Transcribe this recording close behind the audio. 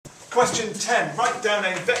Question 10. Write down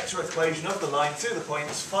a vector equation of the line through the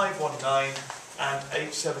points 519 and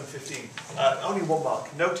 8715. Only one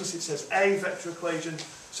mark. Notice it says a vector equation,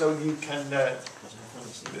 so you can, there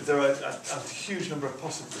are a huge number of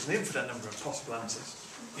possible, there's an infinite number of possible answers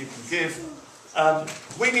you can give.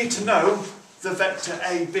 We need to know the vector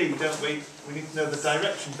AB, don't we? We need to know the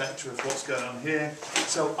direction vector of what's going on here.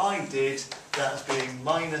 So I did that as being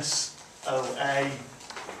minus OA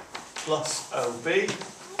plus OB.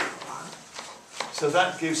 So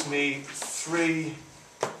that gives me 3,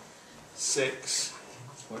 6,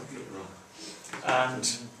 and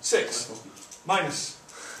 6. Minus,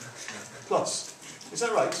 plus. Is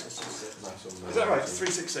that right? Is that right? 3,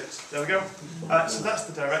 6, 6. There we go. So that's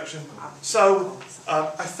the direction. So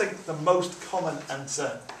I think the most common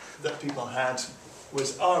answer that people had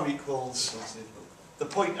was R equals the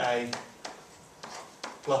point A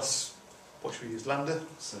plus, what should we use, lambda?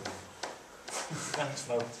 Thanks,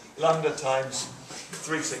 Mo. Lambda times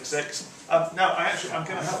 366. Now, I'm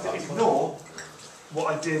going to have to ignore what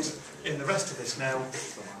I did in the rest of this now,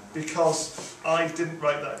 because I didn't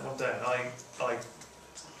write that one down. I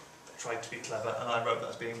tried to be clever, and I wrote that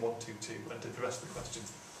as being 122 and did the rest of the question.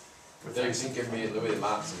 You didn't give me Louis the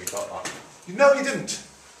marks if we got that. No, you didn't.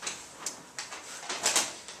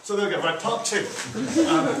 So there we go. Right, part 2.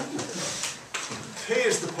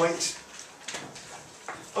 Here's the point.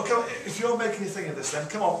 Okay, if you're making a thing of this, then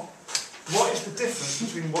come on. What is the difference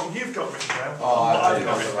between what you've got written down and what I've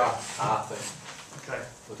got written down? Okay.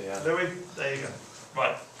 Louis, there you go.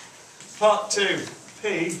 Right. Part 2. P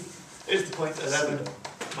is the point 11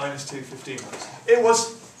 minus 2, 15. It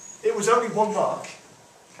was only 1 mark,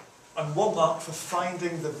 and 1 mark for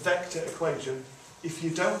finding the vector equation. If you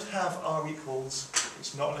don't have R equals,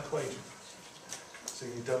 it's not an equation. So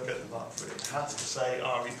you don't get the mark for it. It has to say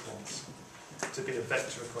R equals to be a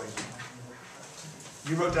vector equation.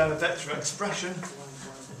 You wrote down a vector expression,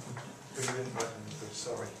 but you didn't write it.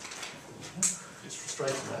 Sorry. It's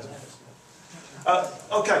frustrating, isn't it?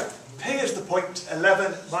 Okay, P is the point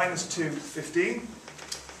 11 minus 2, 15.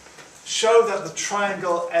 Show that the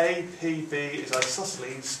triangle APB is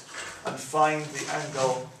isosceles and find the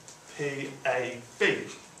angle PAB.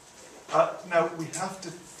 Now, we have to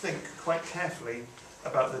think quite carefully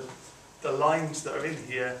about the lines that are in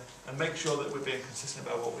here and make sure that we're being consistent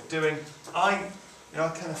about what we're doing. I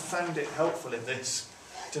kind of found it helpful in this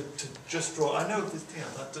to just draw. I know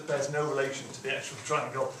that there's no relation to the actual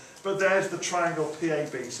triangle, but there's the triangle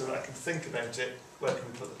PAB, so that I can think about it. Where can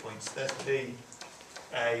we put the points? There's P,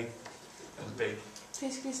 A, and B.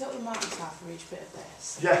 Please, can you set what the markers are for each bit of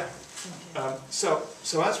this? Yeah. So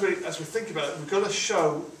as we think about it, we've got to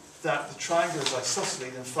show that the triangle is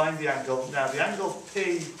isosceles and find the angle. Now, the angle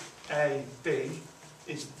PAB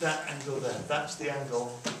is that angle there. That's the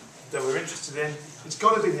angle that we're interested in. It's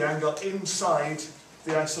got to be the angle inside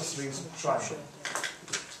the isosceles triangle.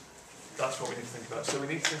 That's what we need to think about. So we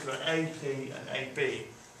need to think about AP and AB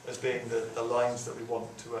as being the lines that we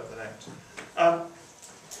want to work that out.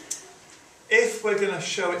 If we're going to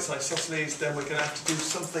show it's isosceles, then we're going to have to do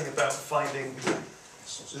something about finding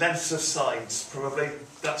lengths of sides, probably.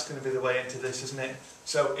 That's going to be the way into this, isn't it?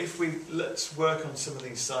 So if let's work on some of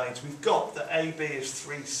these sides. We've got that AB is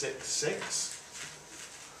 366.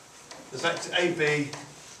 The vector AB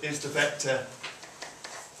is the vector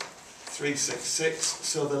 366.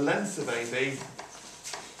 So the length of AB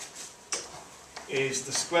is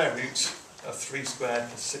the square root of 3 squared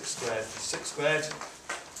plus 6 squared plus 6 squared.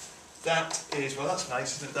 That is, well, that's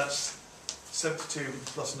nice, isn't it? That's 72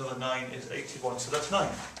 plus another 9 is 81, so that's 9.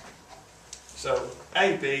 So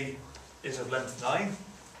AB is of length 9.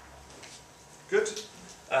 Good.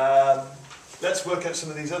 Let's work out some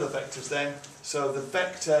of these other vectors then. So the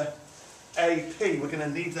vector AP, we're going to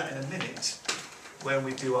need that in a minute when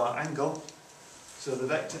we do our angle. So the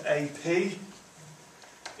vector AP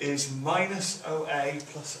is minus OA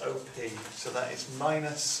plus OP. So that is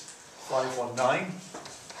minus 519.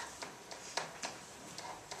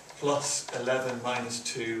 Plus 11 minus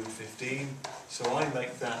 2, 15. So I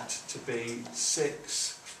make that to be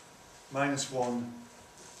 6 minus 1,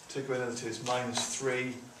 take away another 2 is minus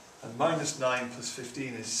 3, and minus 9 plus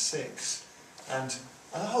 15 is 6. And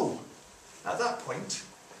oh, at that point,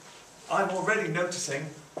 I'm already noticing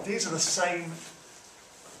these are the same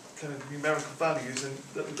kind of numerical values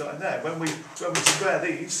that we've got in there. When we square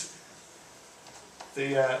these,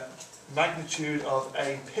 the magnitude of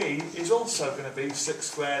AP is also going to be 6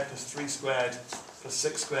 squared plus 3 squared plus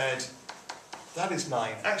 6 squared. That is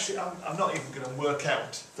 9. Actually, I'm not even going to work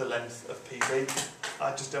out the length of PB.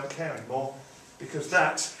 I just don't care anymore, because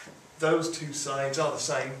those two sides are the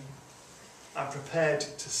same. I'm prepared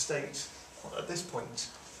to state at this point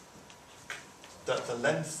that the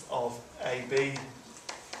length of AB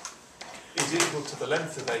is equal to the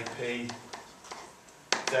length of AP,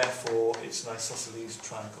 therefore it's an isosceles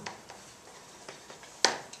triangle.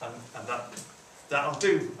 And that'll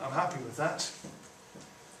do. I'm happy with that.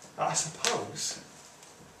 I suppose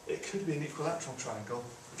it could be an equilateral triangle,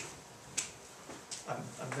 and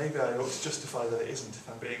maybe I ought to justify that it isn't if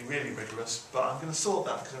I'm being really rigorous, but I'm going to sort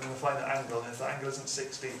that because I'm going to find the angle, and if the angle isn't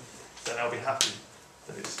 60, then I'll be happy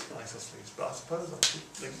that it's isosceles. But I suppose I should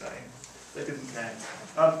link that in. They didn't care.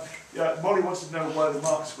 Yeah, Molly wanted to know where the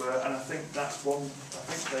marks were, and I think that's one. I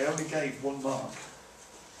think they only gave 1 mark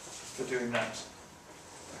for doing that.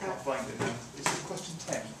 I can't find it now. Is it question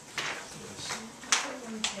 10? Yes.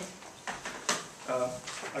 I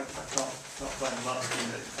can't find the marks in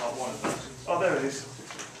part 1 of that. Oh, there it is.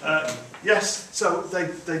 Yes, so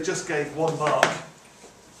they just gave 1 mark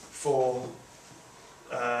for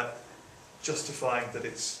justifying that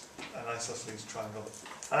it's an isosceles triangle.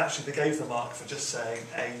 And actually they gave the mark for just saying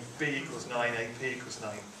AB equals 9, AP equals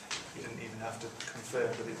 9. You didn't even have to confirm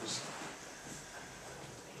that it was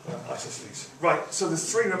isosceles. Right, so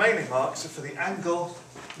there's 3 remaining marks for the angle.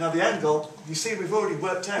 Now the angle, you see we've already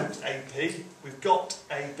worked out AP. We've got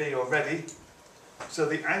AB already. So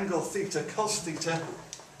the angle theta, cos theta,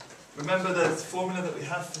 remember the formula that we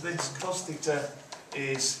have for this? Cos theta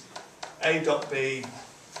is A dot B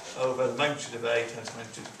over the magnitude of A times the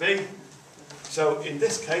magnitude of B. So in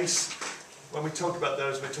this case, when we talk about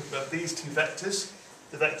those, we're talking about these 2 vectors,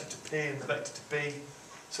 the vector to P and the vector to B.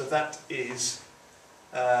 So that is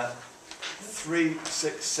 3,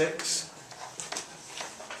 6, 6,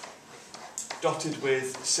 dotted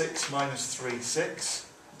with 6 minus 3, 6,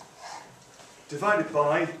 divided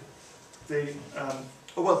by the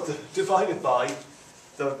divided by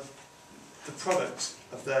the product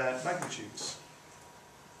of their magnitudes.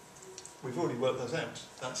 We've already worked those out.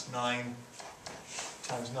 That's 9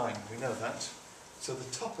 times 9, we know that. So the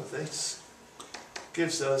top of this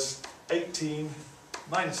gives us 18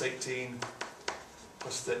 minus 18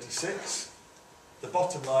 plus 36. The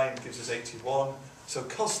bottom line gives us 81. So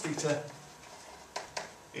cos theta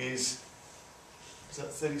is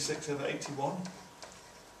that 36 over 81?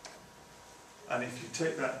 And if you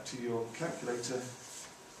take that to your calculator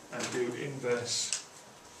and do inverse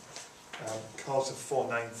cos of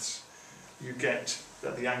 4/9, you get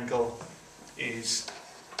that the angle is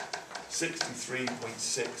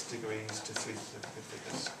 63.6 degrees to 3 significant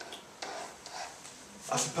figures.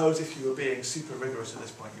 I suppose if you were being super rigorous at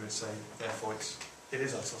this point, you would say, therefore it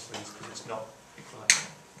is isosceles because it's not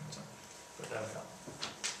equilateral. But there we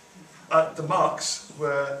are. The marks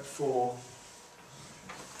were for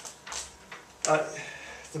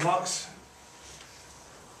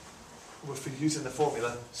using the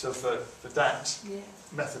formula. So for that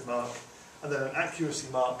method mark, and then an accuracy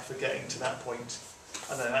mark for getting to that point,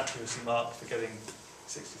 and then an accuracy mark for getting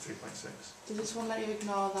 63.6. Did this one let you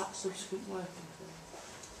ignore that subsequent working thing?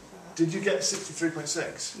 Did you get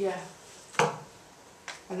 63.6? Yeah.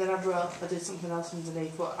 And then I did something else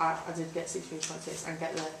underneath, but I did get 63.6 and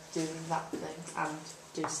get doing that thing and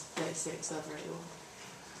do 36 over 81.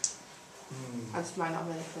 I just might not have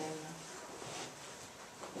been clear enough.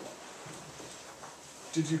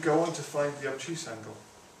 Did you go on to find the obtuse angle?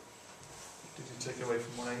 Did you take away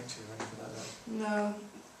from 180 or anything like that? No,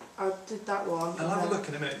 I did that one. I'll have a look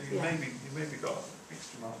in a minute. You maybe got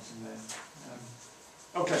extra marks in there.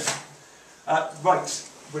 Okay. Right.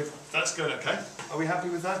 That's good. Okay. Are we happy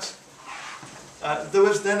with that? There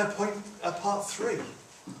was then a part 3.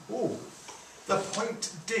 Ooh. The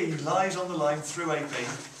point D lies on the line through AB.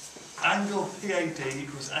 Angle PAD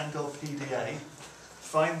equals angle PDA.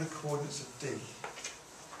 Find the coordinates of D.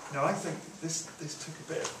 Now I think this took a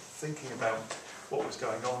bit of thinking about what was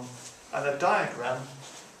going on, and a diagram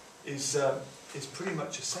is pretty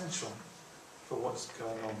much essential for what's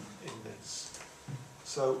going on in this.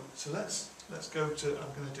 So let's go to.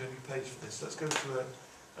 I'm going to do a new page for this. Let's go to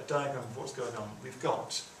a diagram of what's going on. We've already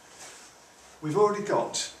got. We've already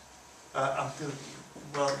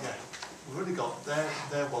got.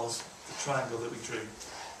 There was the triangle that we drew.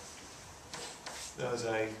 There was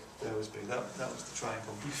A, there was B. That was the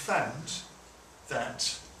triangle. We found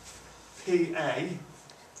that PA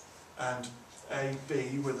and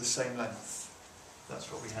AB were the same length. That's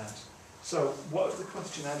what we had. So what has the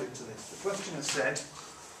question added to this? The question has said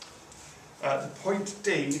the point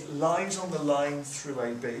D lies on the line through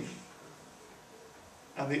AB,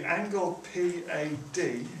 and the angle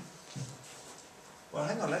PAD. Well,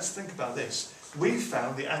 hang on. Let's think about this. We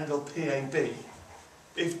found the angle PAB.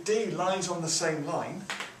 If D lies on the same line,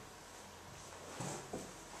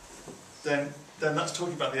 then that's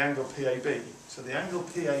talking about the angle PAB. So the angle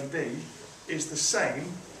PAB is the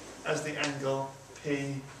same as the angle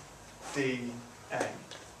PDA.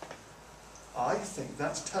 I think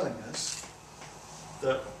that's telling us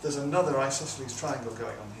that there's another isosceles triangle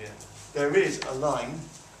going on here. There is a line,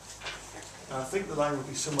 and I think the line would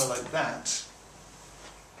be somewhere like that.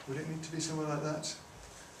 Would it need to be somewhere like that?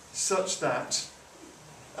 Such that,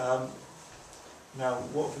 now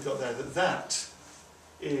what have we got there? That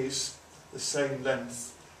is the same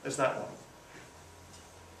length as that one.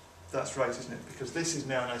 That's right, isn't it? Because this is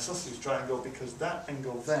now an isosceles triangle, because that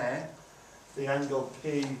angle there, the angle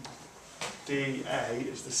PDA,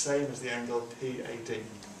 is the same as the angle PAD.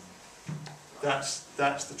 That's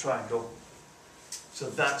the triangle. So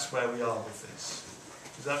that's where we are with this.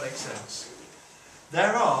 Does that make sense?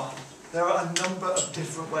 There are a number of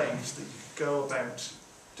different ways that you could go about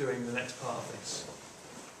doing the next part of this.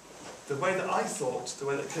 The way that I thought, the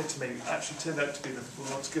way that occurred to me, actually turned out to be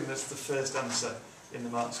what's given us the first answer in the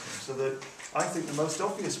mark scheme. So I think the most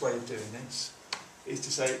obvious way of doing this is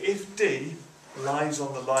to say if D lies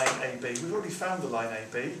on the line AB, we've already found the line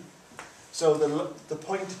AB, so the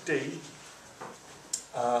point D,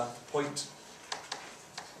 the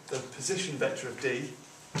position vector of D,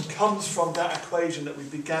 comes from that equation that we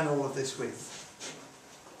began all of this with.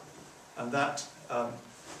 And that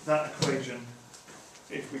equation,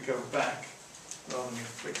 if we go back, rather than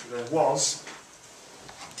quickly there, was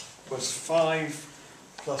 5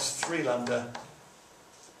 plus 3 lambda,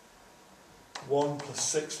 1 plus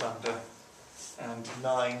 6 lambda, and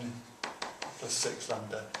 9 plus 6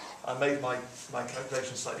 lambda. I made my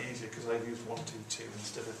calculation slightly easier because I used 122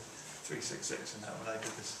 instead of 366 in that when I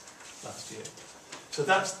did this last year. So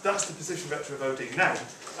that's the position vector of OD. Now,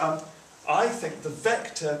 I think the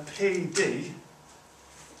vector PD,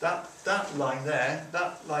 that line there,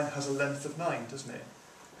 that line has a length of 9, doesn't it?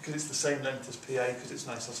 Because it's the same length as PA, because it's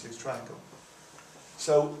an isosceles triangle.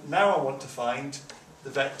 So now I want to find the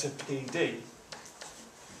vector PD.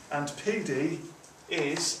 And PD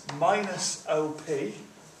is minus OP,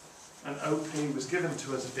 and OP was given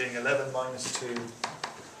to us as being 11 minus 2,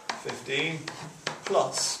 15,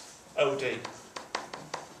 plus OD.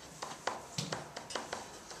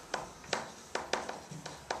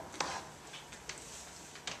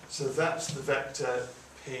 So that's the vector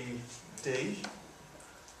PD.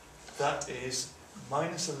 That is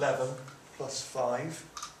minus 11 plus 5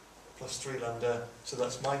 plus 3 lambda, so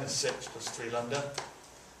that's minus 6 plus 3 lambda.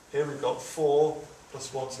 Here we've got 4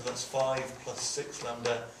 plus 1, so that's 5 plus 6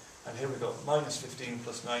 lambda. And here we've got minus 15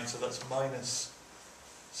 plus 9, so that's minus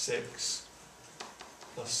 6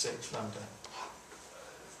 plus 6 lambda.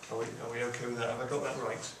 Are we okay with that? Have I got that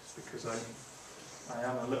right? Because I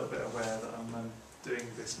am a little bit aware that I'm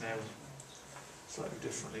doing this now slightly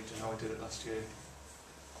differently to how I did it last year.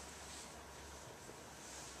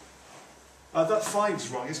 That 5's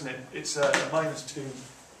wrong, isn't it? It's minus 2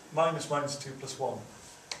 plus 1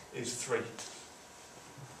 is 3.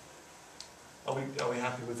 Are we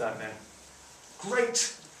happy with that now?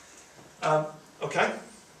 Great! Okay.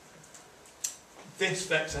 This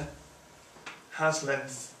vector has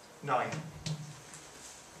length 9.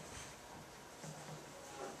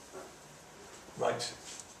 Right.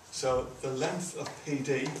 So the length of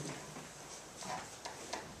PD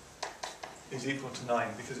is equal to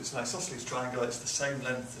 9 because it's an isosceles triangle. It's the same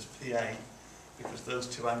length as PA because those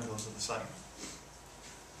two angles are the same.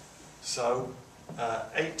 So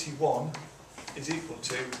 81 is equal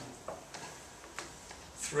to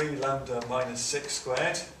 3 lambda minus 6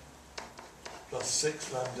 squared plus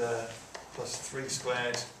 6 lambda plus 3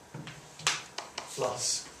 squared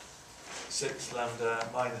plus 6 lambda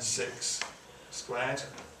minus 6 squared.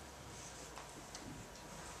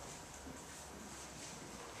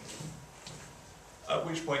 At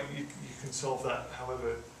which point you can solve that however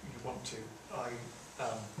you want to.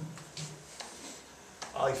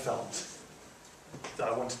 I felt that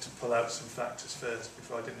I wanted to pull out some factors first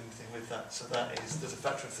before I did anything with that. So that is, there's a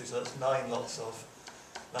factor of 3, so that's 9 lots of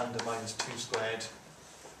lambda minus 2 squared.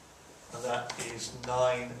 And that is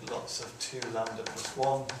 9 lots of 2 lambda plus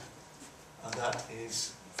 1. And that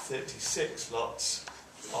is 36 lots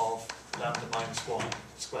of lambda minus 1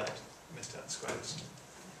 squared. Missed out the squares.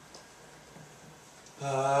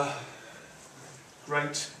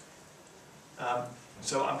 Great.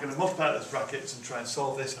 So I'm going to multiply out those brackets and try and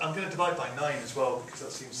solve this. I'm going to divide by 9 as well because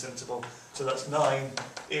that seems sensible. So that's 9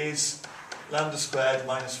 is lambda squared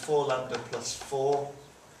minus 4 lambda plus 4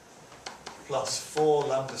 plus 4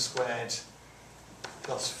 lambda squared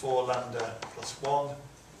plus 4 lambda plus 1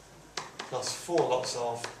 plus 4 lots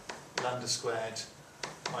of lambda squared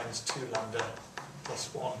minus 2 lambda plus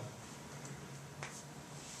 1.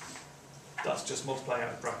 That's just multiplying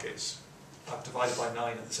out the brackets. I've divided by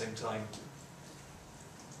 9 at the same time.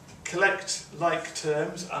 collect like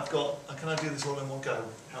terms, can I do this all in one go?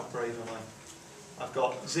 How brave am I? I've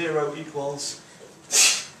got 0 equals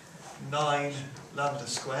 9 lambda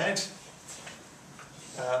squared,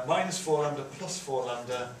 minus 4 lambda plus 4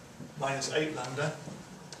 lambda minus 8 lambda,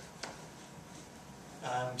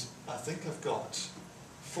 and I think I've got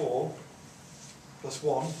 4 plus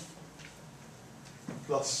 1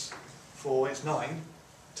 plus 4 is 9.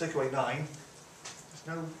 Take away 9, there's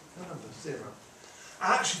no number, 0.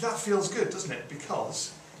 Actually, that feels good, doesn't it?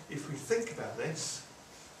 Because if we think about this,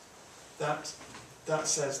 that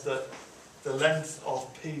says that the length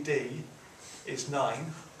of PD is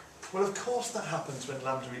 9. Well, of course that happens when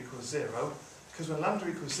lambda equals 0, because when lambda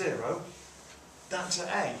equals 0, that's at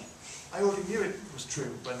A. I already knew it was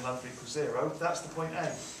true when lambda equals 0, that's the point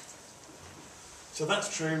A. So that's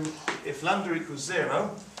true if lambda equals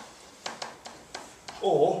 0,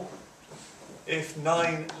 or if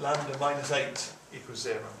 9 lambda minus 8 equals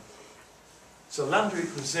 0. So lambda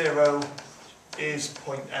equals 0 is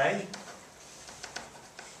point A.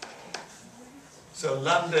 So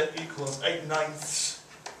lambda equals 8/9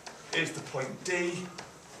 is the point D.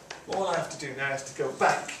 All I have to do now is to go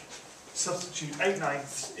back, substitute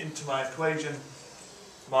 8/9 into my equation,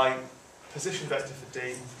 my position vector for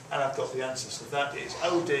D, and I've got the answer. So that is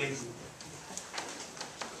OD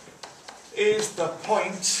is the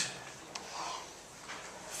point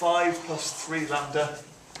 5 plus 3 lambda,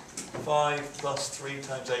 5 plus 3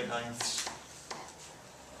 times 8/9.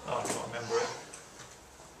 Oh, I can't remember it.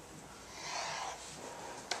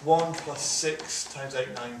 1 plus 6 times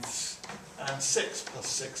 8/9, and 6 plus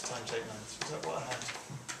 6 times 8/9. Is that what I had?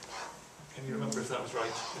 Can you remember if that was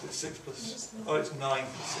right? Is it 6 plus... Oh, it's 9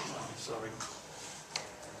 plus 6/9, sorry.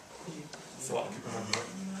 Thought I could remember it.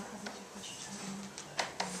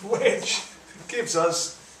 Which gives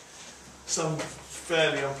us some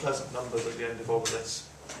fairly unpleasant numbers at the end of all of this.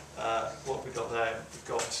 What have we got there? We've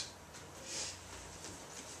got...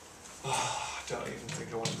 I don't even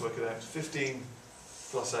think I want to work it out. 15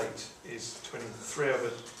 plus 8 is 23 over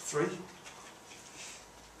 3.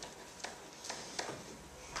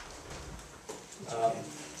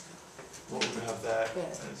 What would we have there?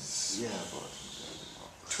 Is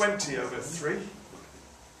 20 over 3.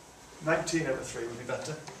 19 over 3 would be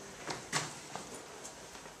better.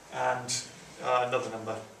 And another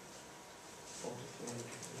number.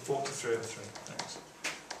 43 over 3. Thanks.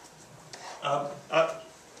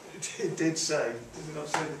 It did say, did it not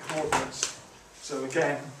say the coordinates? So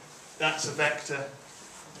again, that's a vector.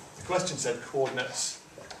 The question said coordinates.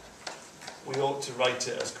 We ought to write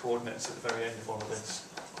it as coordinates at the very end of all of this.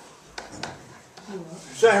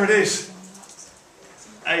 There it is.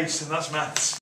 Ace, and that's maths.